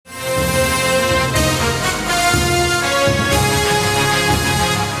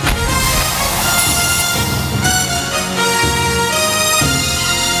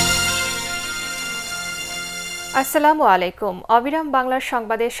আসসালামু আলাইকুম। অবিরাম বাংলার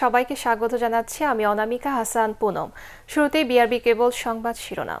সংবাদে সবাইকে স্বাগত জানাচ্ছি আমি অনামিকা হাসান পুনম। শুরুতেই বিআরবি কেবল সংবাদ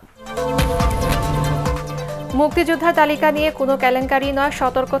শিরোনাম। মুক্তিযোদ্ধার তালিকা নিয়ে কোনো কেলেঙ্কারি নয়,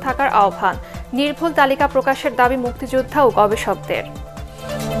 সতর্ক থাকার আহ্বান। নির্ভুল তালিকা প্রকাশের দাবি মুক্তিযোদ্ধা ও গবেষকদের।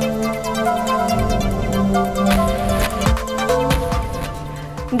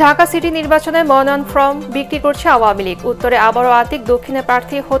 ঢাকা সিটি নির্বাচনে মনোনয়ন ফর্ম বিক্রি করছে আওয়ামী লীগ। উত্তরে আবারও আতিক, দক্ষিণে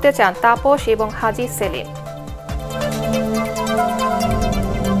প্রার্থী হতে চান তাপস এবং হাজী সেলিম।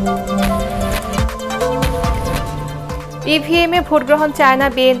 ইভিএমে ভোট গ্রহণ চায় না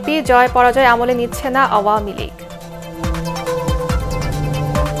বিএনপি, জয় পরাজয় আমলে নিচ্ছে না আওয়ামী লীগ।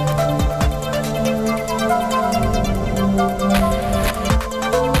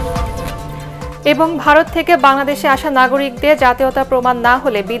 এবং ভারত থেকে বাংলাদেশে আসা নাগরিকদের জাতীয়তা প্রমাণ না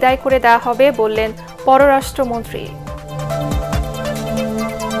হলে বিদায় করে দেওয়া হবে বললেন পররাষ্ট্রমন্ত্রী।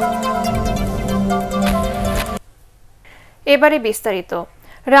 এবারে বিস্তারিত।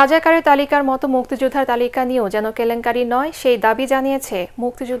 রাজাকারের তালিকার মতো মুক্তিযোদ্ধার তালিকা নিয়েও যেন কেলেঙ্কারি নয়, সেই দাবি জানিয়েছে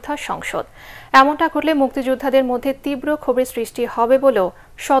মুক্তিযোদ্ধা সংসদ। এমনটা ঘটলে মুক্তিযোদ্ধাদের মধ্যে তীব্র ক্ষোভের সৃষ্টি হবে বলেও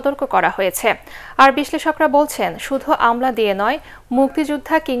সতর্ক করা হয়েছে। আর বিশ্লেষকরা বলছেন, শুধু আমলা দিয়ে নয়,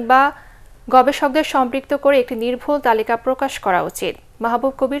 মুক্তিযোদ্ধা কিংবা গবেষকদের সম্পৃক্ত করে একটি নির্ভুল তালিকা প্রকাশ করা উচিত।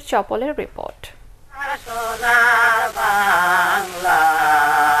 মাহবুব কবির চপলের রিপোর্ট।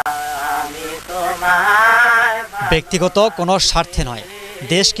 ব্যক্তিগত কোনো স্বার্থে নয়,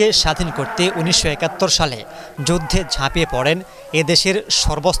 দেশকে স্বাধীন করতে ১৯৭১ সালে যুদ্ধে ঝাঁপিয়ে পড়েন এদেশের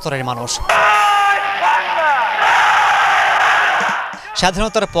সর্বস্তরের মানুষ।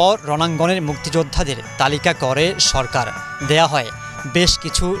 স্বাধীনতার পর রণাঙ্গনের মুক্তিযোদ্ধাদের তালিকা করে সরকার, দেয়া হয় বেশ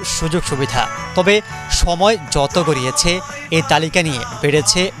কিছু সুযোগ সুবিধা। তবে সময় যত গড়িয়েছে এই তালিকা নিয়ে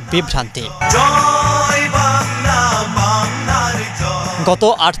বেড়েছে বিভ্রান্তি। গত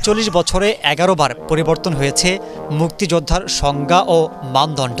 ৪৮ বছরে ১১ বার পরিবর্তন হয়েছে মুক্তিযোদ্ধার সংজ্ঞা ও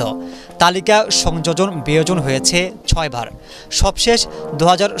মানদণ্ড। তালিকা সংযোজন বিয়োজন হয়েছে ৬ বার। সবশেষ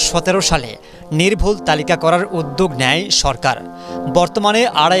 ২০১৭ সালে নির্ভুল তালিকা করার উদ্যোগ নেয় সরকার। বর্তমানে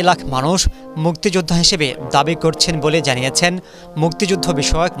 ২.৫ লাখ মানুষ মুক্তিযোদ্ধা হিসেবে দাবি করছেন বলে জানিয়েছেন মুক্তিযুদ্ধ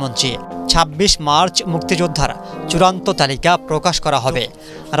বিষয়ক মন্ত্রী। ২৬ মার্চ মুক্তিযোদ্ধার চূড়ান্ত তালিকা প্রকাশ করা হবে।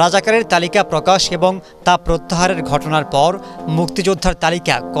 রাজাকারের তালিকা প্রকাশ এবং তা প্রত্যাহারের ঘটনার পর মুক্তিযোদ্ধার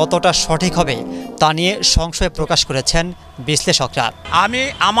তালিকা কতটা সঠিক হবে তা নিয়ে সংশয় প্রকাশ করেছেন বিশ্লেষকরা। আমি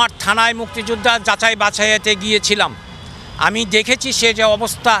আমার থানায় মুক্তিযোদ্ধা যাচাই বাছাইতে গিয়েছিলাম। আমি দেখেছি সে যে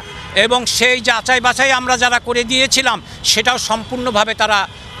অবস্থা, এবং সেই যাচাই বাছাই আমরা যারা করে দিয়েছিলাম সেটাও সম্পূর্ণভাবে তারা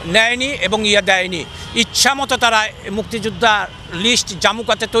নেয়নি এবং দেয়নি। ইচ্ছা মতো তারা মুক্তিযোদ্ধা লিস্ট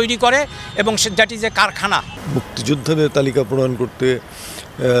জামুকাতে তৈরি করে, এবং দ্যাট ইজ এ কারখানা। মুক্তিযোদ্ধাদের তালিকা প্রণয়ন করতে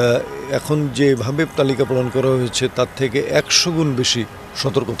এখন যেভাবে তালিকা প্রণয়ন করা হয়েছে তার থেকে ১০০ গুণ বেশি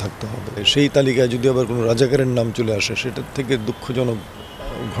সতর্ক থাকতে হবে। সেই তালিকায় যদি আবার কোনো রাজাকারের নাম চলে আসে, সেটার থেকে দুঃখজনক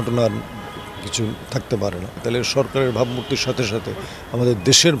ঘটনার কিছু থাকতে পারে না। তাহলে সরকারের ভাবমূর্তির সাথে সাথে আমাদের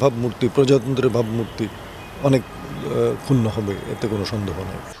দেশের ভাবমূর্তি, প্রজাতন্ত্রের ভাবমূর্তি অনেক ক্ষুণ্ণ হবে, এতে কোনো সন্দেহ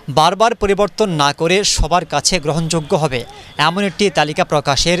নেই। বারবার পরিবর্তন না করে সবার কাছে গ্রহণযোগ্য হবে এমন একটি তালিকা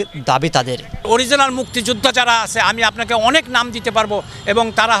প্রকাশের দাবি তাদের। অরিজিনাল মুক্তিযোদ্ধা যারা আছে, আমি আপনাকে অনেক নাম দিতে পারবো, এবং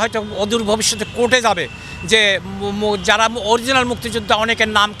তারা হয়তো অদূর ভবিষ্যতে কোর্টে যাবে যে যারা অরিজিনাল মুক্তিযোদ্ধা অনেকের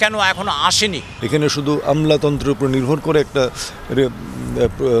নাম কেন এখনো আসেনি। এখানে শুধু আমলাতন্ত্রের উপর নির্ভর করে একটা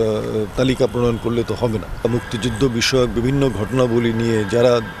তালিকা প্রণয়ন করলে তো হবে না। মুক্তিযুদ্ধ বিষয়ক বিভিন্ন ঘটনাবলী নিয়ে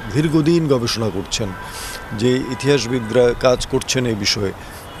যারা দীর্ঘদিন গবেষণা করছেন, যে ইতিহাসবিদরা কাজ করছেন এই বিষয়ে,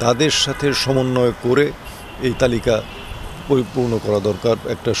 তাদের সাথে সমন্বয় করে এই তালিকা পরিপূর্ণ করা দরকার,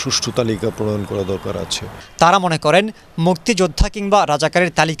 একটা সুষ্ঠু তালিকা প্রণয়ন করা দরকার আছে। তারা মনে করেন, মুক্তিযোদ্ধা কিংবা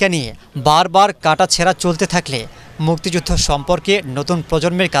রাজাকারের তালিকা নিয়ে বারবার কাটাছেঁড়া চলতে থাকলে মুক্তিযুদ্ধ সম্পর্কে নতুন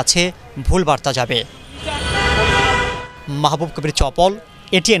প্রজন্মের কাছে ভুল বার্তা যাবে। মাহবুব কবির চপল,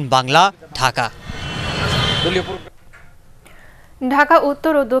 ATN বাংলা, ঢাকা। ঢাকা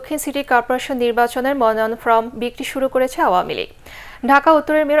উত্তর ও দক্ষিণ সিটি কর্পোরেশন নির্বাচনের মনোনয়ন ফর্ম বিক্রি শুরু করেছে আওয়ামী লীগ। ঢাকা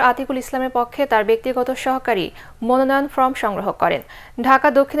উত্তরের মেয়র আতিকুল ইসলামের পক্ষে তার ব্যক্তিগত সহকারী মনোনয়ন ফর্ম সংগ্রহ করেন। ঢাকা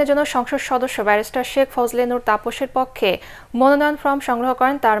দক্ষিণের জন্য সংসদ সদস্য ব্যারিস্টার শেখ ফজলে নূর তাপসের পক্ষে মনোনয়ন ফর্ম সংগ্রহ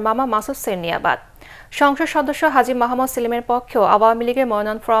করেন তার মামা মাসুদ সেরনিয়াবাদ। সংসদ সদস্য হাজী মোহাম্মদ সেলিমের পক্ষেও আওয়ামী লীগের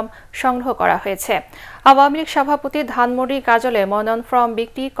মনোনয়ন ফর্ম সংগ্রহ করা হয়েছে। আওয়ামী লীগ সভাপতি ধানমন্ডি কার্যালয়ে মনোনয়ন ফর্ম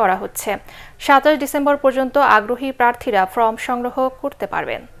বিক্রি করা হচ্ছে। ২৭ ডিসেম্বর পর্যন্ত আগ্রহী প্রার্থীরা ফর্ম সংগ্রহ করতে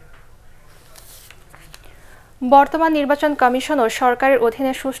পারবেন। বর্তমান নির্বাচন কমিশন ও সরকারের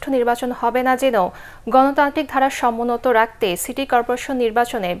অধীনে সুষ্ঠু নির্বাচন হবে না জেনেও গণতান্ত্রিক ধারা সমুন্নত রাখতে সিটি কর্পোরেশন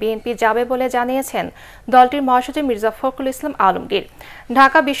নির্বাচনে বিএনপি যাবে বলে জানিয়েছেন দলটির মহাসচিব মির্জা ফখরুল ইসলাম আলমগীর।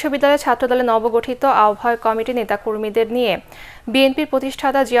 ঢাকা বিশ্ববিদ্যালয় ছাত্রদলের নবগঠিত আহ্বায়ক কমিটি নেতাকর্মীদের নিয়ে বিএনপির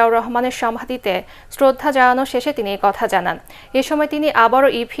প্রতিষ্ঠাতা জিয়াউর রহমানের সমাধিতে শ্রদ্ধা জানানো শেষে তিনি এই কথা জানান। এ সময় তিনি আবারও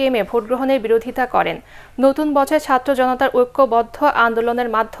ইভিএমে ভোট গ্রহণের বিরোধিতা করেন। নতুন বছরে ছাত্র জনতার ঐক্যবদ্ধ আন্দোলনের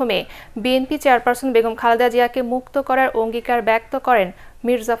মাধ্যমে বিএনপি চেয়ারপারসন বেগম খালেদা জিয়াকে মুক্ত করার অঙ্গীকার ব্যক্ত করেন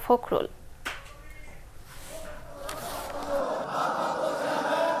মির্জা ফখরুল।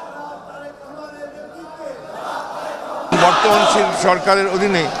 বর্তমান সরকারের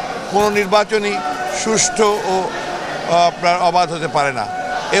অধীনে কোনো নির্বাচনই সুষ্ঠু ও আপনার অবাধ হতে পারে না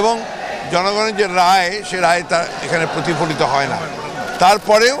এবং জনগণের যে রায় সে রায় তা এখানে প্রতিফলিত হয় না।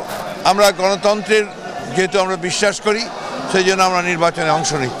 তারপরেও আমরা গণতন্ত্রের যেহেতু আমরা বিশ্বাস করি সেই জন্য আমরা নির্বাচনে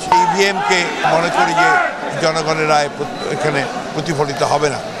অংশ নিচ্ছি। ইভিএমকে মনে করি যে জনগণের রায় এখানে প্রতিফলিত হবে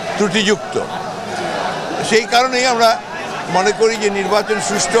না, ত্রুটিযুক্ত। সেই কারণেই আমরা মনে করি যে নির্বাচন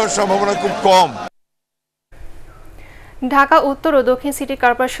সুষ্ঠু হওয়ার সম্ভাবনা খুব কম। ঢাকা উত্তর ও দক্ষিণ সিটি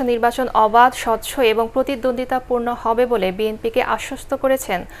কর্পোরেশন নির্বাচন অবাধ, স্বচ্ছ এবং প্রতিদ্বন্দ্বিতাপূর্ণ হবে বলে বিএনপিকে আশ্বস্ত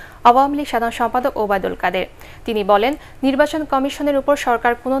করেছেন আওয়ামী লীগ সাধারণ সম্পাদক ওবায়দুল কাদের। তিনি বলেন, নির্বাচন কমিশনের উপর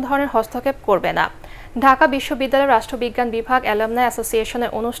সরকার কোনো ধরনের হস্তক্ষেপ করবে না। ঢাকা বিশ্ববিদ্যালয়ের রাষ্ট্রবিজ্ঞান বিভাগ অ্যালামনাই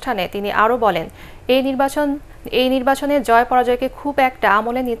অ্যাসোসিয়েশনের অনুষ্ঠানে তিনি আরও বলেন, এই নির্বাচনে জয় পরাজয়কে খুব একটা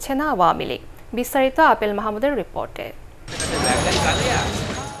আমলে নিচ্ছে না আওয়ামী লীগ। বিস্তারিত আপেল মাহমুদের রিপোর্টে।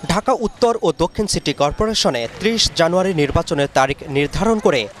 ঢাকা উত্তর ও দক্ষিণ সিটি কর্পোরেশনে ৩০ জানুয়ারি নির্বাচনের তারিখ নির্ধারণ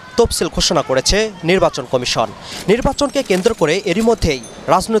করে তফসিল ঘোষণা করেছে নির্বাচন কমিশন। নির্বাচনকে কেন্দ্র করে এরই মধ্যেই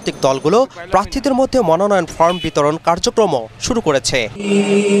রাজনৈতিক দলগুলো প্রার্থীদের মধ্যে মনোনয়ন ফর্ম বিতরণ কার্যক্রমও শুরু করেছে।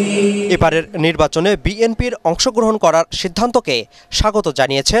 এবারের নির্বাচনে বিএনপির অংশগ্রহণ করার সিদ্ধান্তকে স্বাগত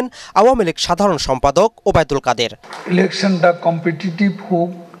জানিয়েছেন আওয়ামী লীগ সাধারণ সম্পাদক ওবায়দুল কাদের। ইলেকশনটা কম্পিটিটিভ হোক,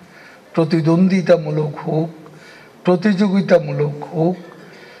 প্রতিদ্বন্দ্বিতামূলক হোক, প্রতিযোগিতামূলক হোক,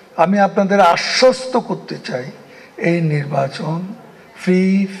 আমি আপনাদের আশ্বস্ত করতে চাই এই নির্বাচন ফ্রি,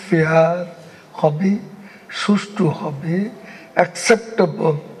 ফেয়ার হবে, সুষ্ঠু হবে,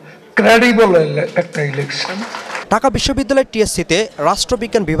 অ্যাকসেপ্টেবল, ক্রেডিবল একটা ইলেকশন। ঢাকা বিশ্ববিদ্যালয় টিএসসিতে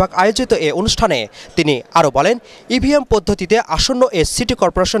রাষ্ট্রবিজ্ঞান বিভাগ আয়োজিত এ অনুষ্ঠানে তিনি আরও বলেন, ইভিএম পদ্ধতিতে আসন্ন এ সিটি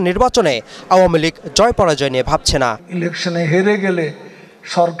কর্পোরেশন নির্বাচনে আওয়ামী লীগ জয় পরাজয় নিয়ে ভাবছে না। ইলেকশনে হেরে গেলে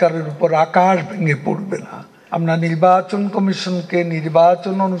সরকারের উপর আকাশ ভেঙে পড়বে না। আমরা নির্বাচন কমিশনকে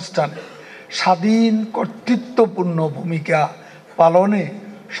নির্বাচন অনুষ্ঠানে স্বাধীন কর্তৃত্বপূর্ণ ভূমিকা পালনে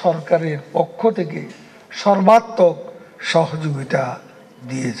সরকারের পক্ষ থেকে সর্বাত্মক সহযোগিতা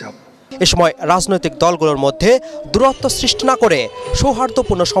দিয়ে যাব। এ সময় রাজনৈতিক দলগুলোর মধ্যে দূরত্ব সৃষ্টি না করে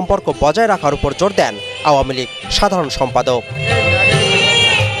সৌহার্দ্যপূর্ণ সম্পর্ক বজায় রাখার উপর জোর দেন আওয়ামী লীগ সাধারণ সম্পাদক।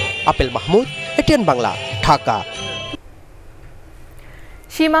 Apple Mahmud, ATN Bangla, Dhaka.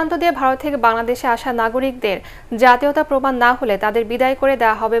 সীমান্ত দিয়ে ভারত থেকে বাংলাদেশে আসা নাগরিকদের জাতীয়তা প্রমাণ না হলে তাদের বিদায় করে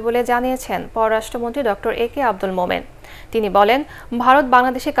দেওয়া হবে বলে জানিয়েছেন পররাষ্ট্রমন্ত্রী ডক্টর এ কে আব্দুল মোমেন। তিনি বলেন, ভারত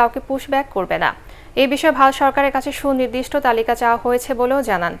বাংলাদেশে কাউকে পুশব্যাক করবে না। এই বিষয়ে ভারত সরকারের কাছে সুনির্দিষ্ট তালিকা চাওয়া হয়েছে বলেও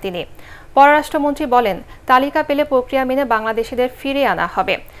জানান তিনি। পররাষ্ট্রমন্ত্রী বলেন, তালিকা পেলে প্রক্রিয়া মেনে বাংলাদেশিদের ফিরিয়ে আনা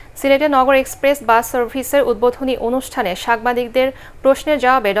হবে। সিলেটে নগর এক্সপ্রেস বাস সার্ভিসের উদ্বোধনী অনুষ্ঠানে সাংবাদিকদের প্রশ্নের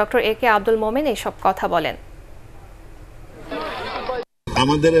জবাবে ডক্টর এ কে আব্দুল মোমেন এসব কথা বলেন।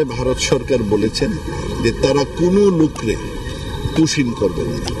 আমাদের ভারত সরকার বলেছেন যে তারা কোনো লোকরে তুষিন করবে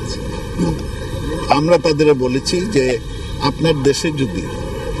না। আমরা তাদের বলেছি যে আপনার দেশে যদি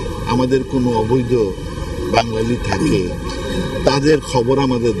আমাদের কোনো অবৈধ বাঙালি থাকে তাদের খবর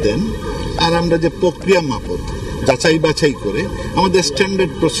আমাদের দেন, আর আমরা যে প্রক্রিয়া মাফক যাচাই বাছাই করে আমাদের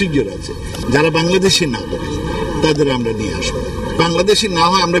স্ট্যান্ডার্ড প্রসিডিওর আছে, যারা বাংলাদেশি নাগরিক তাদের আমরা নিয়ে আসবো। বাংলাদেশি না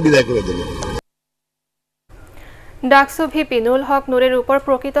হয় আমরা বিদায় করে দেবো। ডাকসু ভিপি নুরুল হক নূরের উপর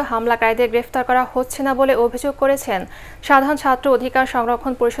প্রকৃত হামলাকারীদের গ্রেফতার করা হচ্ছে না বলে অভিযোগ করেছেন সাধারণ ছাত্র অধিকার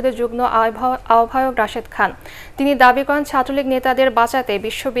সংরক্ষণ পরিষদের যুগ্ম আহ্বায়ক রাশেদ খান। তিনি দাবি করেন, ছাত্রলীগ নেতাদের বাঁচাতে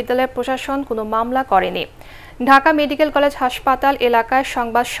বিশ্ববিদ্যালয়ের প্রশাসন কোনো মামলা করেনি। ঢাকা মেডিকেল কলেজ হাসপাতাল এলাকায়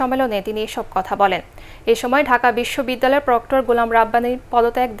সংবাদ সম্মেলনে তিনি এসব কথা বলেন। এ সময় ঢাকা বিশ্ববিদ্যালয়ের প্রক্টর গোলাম রাব্বানীর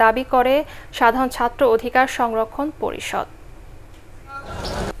পদত্যাগ দাবি করে সাধারণ ছাত্র অধিকার সংরক্ষণ পরিষদ।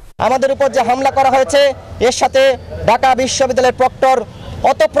 আমাদের উপর যে হামলা করা হয়েছে এর সাথে ঢাকা বিশ্ববিদ্যালয়ের প্রক্টর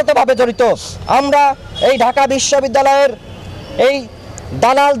ওতপ্রোতভাবে জড়িত। আমরা এই ঢাকা বিশ্ববিদ্যালয়ের এই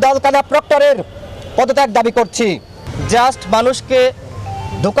দালাল দলকানা প্রক্টরের পদত্যাগ দাবি করছি। জাস্ট মানুষকে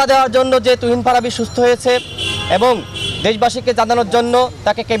ধোঁকা দেওয়ার জন্য যে তুহিন ফারাবী সুস্থ হয়েছে এবং দেশবাসীকে জানানোর জন্য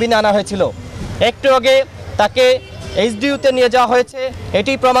তাকে কেবিনে আনা হয়েছিল, একটু আগে তাকে এইচডিইউতে নিয়ে যাওয়া হয়েছে,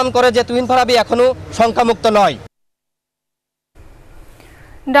 এটি প্রমাণ করে যে তুহিন ফারাবী এখনও সংখ্যামুক্ত নয়।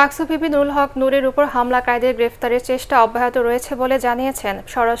 ডাকসু ভিপি নুরুল হক নূরের উপর হামলাকারীদের গ্রেফতারের চেষ্টা অব্যাহত রয়েছে বলে জানিয়েছেন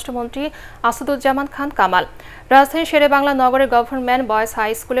স্বরাষ্ট্রমন্ত্রী আসাদুজ্জামান খান কামাল। রাজধানীর শেরেবাংলা নগরের গভর্নমেন্ট বয়েজ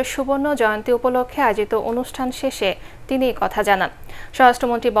হাই স্কুলের সুবর্ণ জয়ন্তী উপলক্ষে আয়োজিত অনুষ্ঠান শেষে তিনি এই কথা জানান।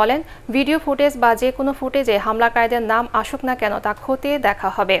 স্বরাষ্ট্রমন্ত্রী বলেন, ভিডিও ফুটেজ বা যে কোনো ফুটেজে হামলাকারীদের নাম আসুক না কেন তা খতিয়ে দেখা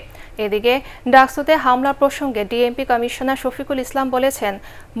হবে। এদিকে ডাকসুতে হামলা প্রসঙ্গে ডিএমপি কমিশনার শফিকুল ইসলাম বলেছেন,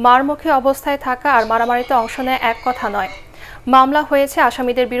 মারমুখী অবস্থায় থাকা আর মারামারিতে অংশ নেওয়া এক কথা নয়। মামলা হয়েছে,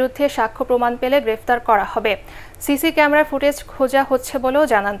 আসামিদের বিরুদ্ধে সাক্ষ্য প্রমাণ পেলে গ্রেফতার করা হবে। সিসি ক্যামেরার ফুটেজ খোঁজা হচ্ছে বলেও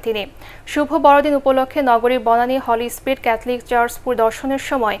জানান তিনি। শুভ বড়দিন উপলক্ষে নগরীর বনানী হলি স্পিরিট ক্যাথলিক চার্চ পরিদর্শনের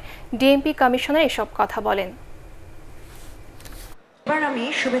সময় ডিএমপি কমিশনার এসব কথা বলেন। এবার আমি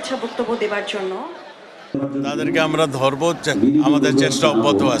শুভেচ্ছা বক্তব্য দেবার জন্য তাদেরকে আমরা ধরবো, আমাদের চেষ্টা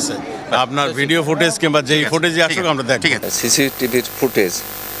অব্যাহত আছে। আপনার ভিডিও ফুটেজ কিংবা যেই ফুটেজই আসুক আমরা দেখব। সিসিটিভির ফুটেজ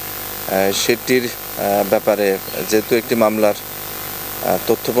সেটির ব্যাপারে যেহেতু একটি মামলার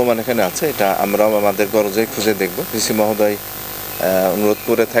তথ্য প্রমাণ এখানে আছে, এটা আমরাও আমাদের গরজে খুঁজে দেখব। ডিসি মহোদয় অনুরোধ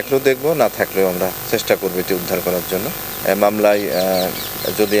করে থাকলেও দেখব, না থাকলেও আমরা চেষ্টা করব এটি উদ্ধার করার জন্য। মামলায়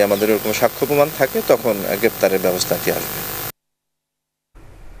যদি আমাদের এরকম সাক্ষ্য প্রমাণ থাকে তখন গ্রেপ্তারের ব্যবস্থাটি আসবে।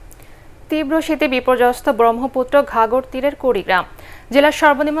 তীব্র শীতে বিপর্যস্ত ব্রহ্মপুত্র ঘাগর তীরের কুড়িগ্রাম জেলার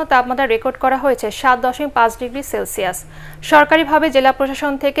সর্বনিম্ন তাপমাত্রা রেকর্ড করা হয়েছে 7.5 ডিগ্রি সেলসিয়াস। সরকারিভাবে জেলা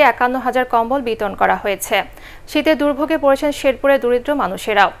প্রশাসন থেকে 51,000 কম্বল বিতরণ করা হয়েছে। শীতে দুর্ভোগে পড়েছেন শেরপুরের দরিদ্র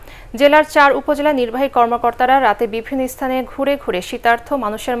মানুষেরাও। জেলার 4 উপজেলা নির্বাহী কর্মকর্তারা রাতে বিভিন্ন স্থানে ঘুরে ঘুরে শীতার্থ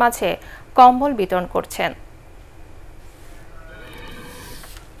মানুষের মাঝে কম্বল বিতরণ করছেন।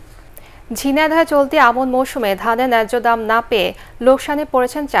 ঝিনাইদহে চলতি আমন মৌসুমে ধানের ন্যায্য দাম না পেয়ে লোকসানে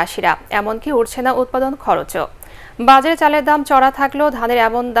পড়েছেন চাষিরা, এমনকি উঠছে না উৎপাদন খরচও। বাজারে চালের দাম চড়া থাকলেও ধানের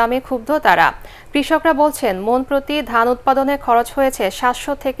এমন দামে ক্ষুব্ধ তারা। কৃষকরা বলছেন, মন প্রতি ধান উৎপাদনে খরচ হয়েছে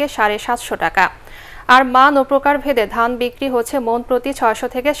 700 থেকে 750 টাকা, আর মান ও প্রকার ভেদে ধান বিক্রি হচ্ছে মন প্রতি 600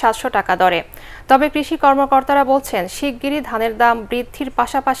 থেকে 700 টাকা দরে। তবে কৃষি কর্মকর্তারা বলছেন, শিগগিরই ধানের দাম বৃদ্ধির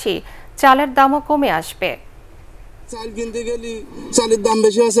পাশাপাশি চালের দামও কমে আসবে। চাল কিনতে গেলে চালের দাম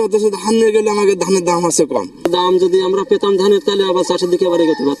বেশি আছে, অথচ ধান নিয়ে গেলে আমাদের ধানের দাম আছে কম। দাম যদি আমরা পেতাম ধানের, তাহলে আবার চাষের দিকে আবার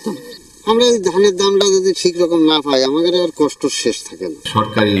এগোতে পারতাম। আমরা এই ধানের দামটা যদি ঠিক রকম না পাই, আমাদের আর কষ্ট শেষ থাকে না।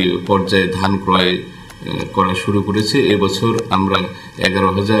 সরকারি পর্যায়ে ধান ক্রয় করা শুরু করেছে। এবছর আমরা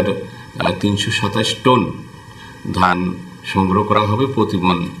 11,327 টন ধান সংগ্রহ করা হবে। প্রতি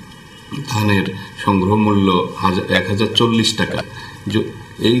মণ ধানের সংগ্রহ মূল্য 1,040 টাকা।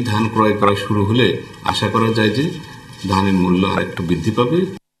 এই ধান ক্রয় করা শুরু হলে আশা করা যায় যে ধানের মূল্য আরেকটু বৃদ্ধি পাবে।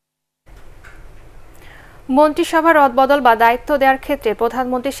 মন্ত্রিসভার রদবদল বা দায়িত্ব দেওয়ার ক্ষেত্রে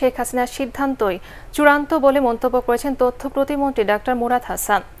প্রধানমন্ত্রী শেখ হাসিনার সিদ্ধান্তই চূড়ান্ত বলে মন্তব্য করেছেন তথ্য প্রতিমন্ত্রী ডক্টর মুরাদ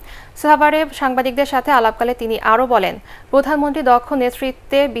হাসান। সাভারে সাংবাদিকদের সাথে আলাপকালে তিনি আরও বলেন, প্রধানমন্ত্রী দক্ষ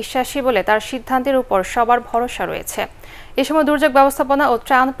নেতৃত্বে বিশ্বাসী বলে তার সিদ্ধান্তের উপর সবার ভরসা রয়েছে। এ সময় দুর্যোগ ব্যবস্থাপনা ও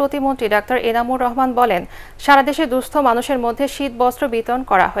ত্রাণ প্রতিমন্ত্রী ডক্টর এনামুর রহমান বলেন, সারা দেশে দুস্থ মানুষের মধ্যে শীত বস্ত্র বিতরণ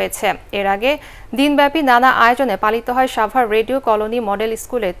করা হয়েছে। এর আগে দিনব্যাপী নানা আয়োজনে পালিত হয় সাভার রেডিও কলোনি মডেল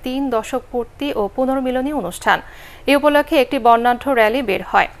স্কুলে 3 দশক পূর্তি ও পুনর্মিলনী অনুষ্ঠান। এ উপলক্ষে একটি বর্ণাঢ্য র্যালি বের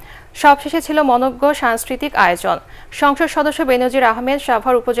হয়। সবশেষে ছিল মনোজ্ঞ সাংস্কৃতিক আয়োজন। সংসদ সদস্য বেনজির আহমেদ,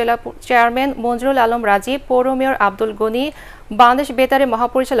 সাভার উপজেলা চেয়ারম্যান মঞ্জুরুল আলম রাজীব, পৌর মেয়র আব্দুল গনি, বাংলাদেশ বেতারের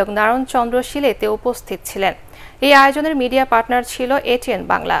মহাপরিচালক নারায়ণ চন্দ্র শীল এতে উপস্থিত ছিলেন। এই আয়োজনের মিডিয়া পার্টনার ছিল ATN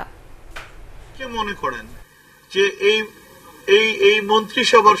বাংলা। মনে করেন যে এই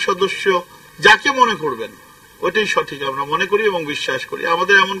মন্ত্রিসভার সদস্য যাকে মনে করবেন ওটাই সঠিক আমরা মনে করি এবং বিশ্বাস করি।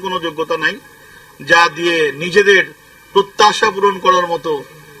 আমাদের এমন কোনো যোগ্যতা নাই যা দিয়ে নিজেদের প্রত্যাশা পূরণ করার মতো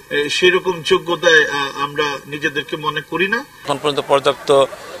সেরকম যোগ্যতায় আমরা নিজেদেরকে মনে করি না। এখন পর্যন্ত পর্যাপ্ত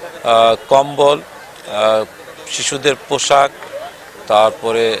কম্বল, শিশুদের পোশাক,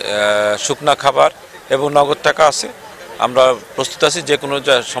 তারপরে শুকনা খাবার এবং নগদ টাকা আছে। আমরা প্রস্তুত আছি যে কোনো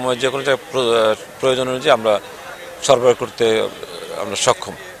সময় যে কোনো প্রয়োজন অনুযায়ী আমরা সরবরাহ করতে আমরা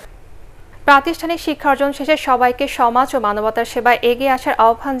সক্ষম। প্রাতিষ্ঠানিক শিক্ষা অর্জন শেষে সবাইকে সমাজ ও মানবতার সেবায় এগিয়ে আসার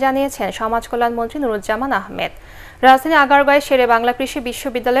আহ্বান জানিয়েছেন সমাজ কল্যাণ মন্ত্রী নুরুজ্জামান আহমেদ। রাজধানী আগারগাঁওয়ে শেরে বাংলা কৃষি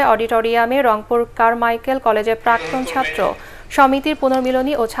বিশ্ববিদ্যালয় অডিটোরিয়ামে রংপুর কারমাইকেল কলেজের প্রাক্তন ছাত্র সমিতির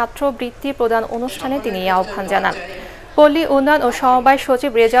পুনর্মিলনী ও ছাত্র বৃত্তি প্রদান অনুষ্ঠানে তিনি এই আহ্বান জানান। পল্লী উন্নয়ন ও সমবায়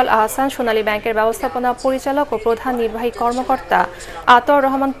সচিব রেজাউল আহসান, সোনালী ব্যাংকের ব্যবস্থাপনা পরিচালক ও প্রধান নির্বাহী কর্মকর্তা আতর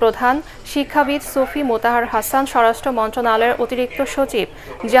রহমান প্রধান, শিক্ষাবিদ সুফি মোতাহার হাসান, স্বরাষ্ট্র মন্ত্রণালয়ের অতিরিক্ত সচিব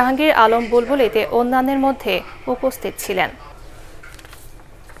জাহাঙ্গীর আলম বুলবুল এতে অন্যান্যের মধ্যে উপস্থিত ছিলেন।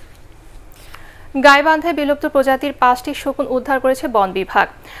 গাইবান্ধায় বিলুপ্ত প্রজাতির 5টি শকুন উদ্ধার করেছে বন বিভাগ।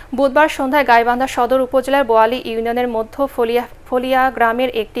 বুধবার সন্ধ্যায় গাইবান্ধা সদর উপজেলার বোয়ালি ইউনিয়নের মধ্য ফলিয়া গ্রামের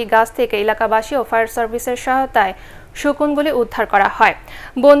একটি গাছ থেকে এলাকাবাসী ও ফায়ার সার্ভিসের সহায়তায় শকুনগুলি উদ্ধার করা হয়।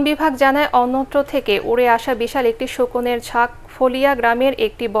 বন বিভাগ জানায়, অন্যত্র থেকে উড়ে আসা বিশাল একটি শকুনের ঝাঁক ফলিয়া গ্রামের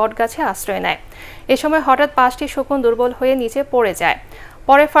একটি বটগাছে আশ্রয় নেয়। এ সময় হঠাৎ 5টি শকুন দুর্বল হয়ে নিচে পড়ে যায়।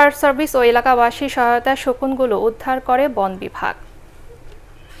 পরে ফায়ার সার্ভিস ও এলাকাবাসীর সহায়তায় শকুনগুলো উদ্ধার করে বন বিভাগ।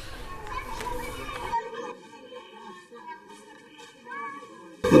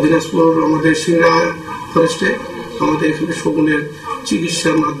 দিনাজপুর আমাদের সিংড়া ফরেস্টে আমাদের এখানে শগুনের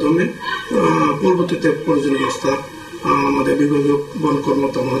চিকিৎসার মাধ্যমে পরবর্তীতে প্রয়োজনীয় ব্যবস্থা আমাদের বিভাগীয় বন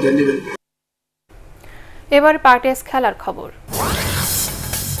কর্মকর্তা মহোদয় নেবেন। এবার পার্টিস খেলার খবর।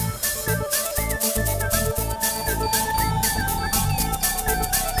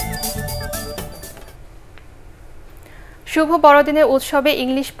 শুভ বড়দিনের উৎসবে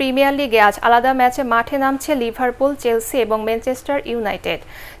ইংলিশ প্রিমিয়ার লিগে আজ আলাদা ম্যাচে মাঠে নামছে লিভারপুল, চেলসি এবং ম্যানচেস্টার ইউনাইটেড।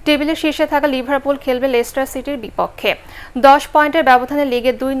 টেবিলের শীর্ষে থাকা লিভারপুল খেলবে লেস্টার সিটির বিপক্ষে। 10 পয়েন্টের ব্যবধানে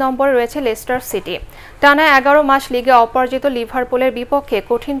লিগে 2 নম্বরে রয়েছে লেস্টার সিটি। টানা 11 মাস লিগে অপরাজিত লিভারপুলের বিপক্ষে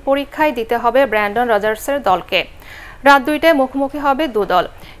কঠিন পরীক্ষায় দিতে হবে ব্র্যান্ডন রজার্সের দলকে। রাত 2টায় মুখোমুখি হবে দল।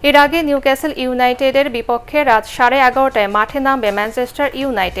 এর আগে নিউক্যাসল ইউনাইটেডের বিপক্ষে রাত 11:30টায় মাঠে নামবে ম্যানচেস্টার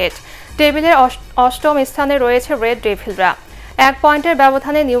ইউনাইটেড। টেবিলের 8ম স্থানে রয়েছে রেড ডেভিলরা। 1 পয়েন্টের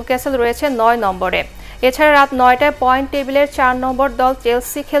ব্যবধানে নিউক্যাসল রয়েছে 9 নম্বরে। এছাড়া রাত 9টায় পয়েন্ট টেবিলের 4 নম্বর দল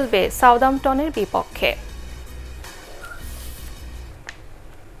চেলসি খেলবে সাউদাম্পটনের বিপক্ষে।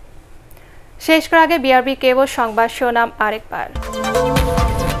 শেষ করার আগে বিআরবি কেবল সংবাদ শিরোনাম আরেকবার।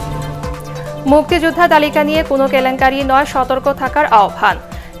 মুক্তিযোদ্ধা তালিকা নিয়ে কোনো কেলেঙ্কারি নয়, সতর্ক থাকার আহ্বান।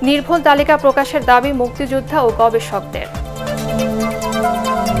 নির্ভুল তালিকা প্রকাশের দাবি মুক্তিযোদ্ধা ও গবেষকদের।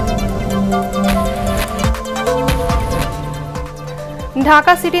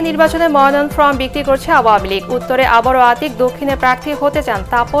 ঢাকা সিটি নির্বাচনে মনোনয়ন ফর্ম বিক্রি করছে আওয়ামী লীগ। উত্তরে আবারও আতিক, দক্ষিণে প্রার্থী হতে চান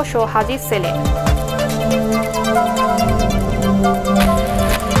তাপস ও হাজী সেলিম।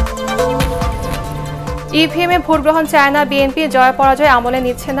 ইভিএমে ভোট গ্রহণ চায় না বিএনপি, জয় পরাজয় আমলে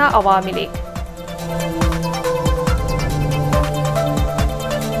নিচ্ছে না আওয়ামী লীগ।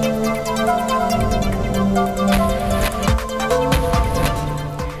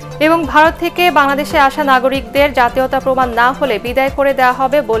 এবং ভারত থেকে বাংলাদেশে আসা নাগরিকদের জাতীয়তা প্রমাণ না হলে বিদায় করে দেওয়া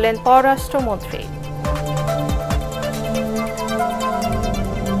হবে বললেন পররাষ্ট্রমন্ত্রী।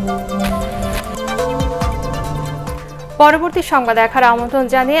 পরবর্তী সংবাদ দেখার আমন্ত্রণ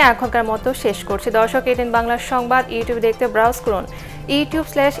জানিয়ে এখনকার মতো শেষ করছি। দর্শক, ATN বাংলার সংবাদ ইউটিউবে দেখতে ব্রাউজ করুন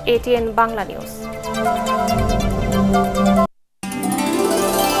youtube/ATN Bangla News।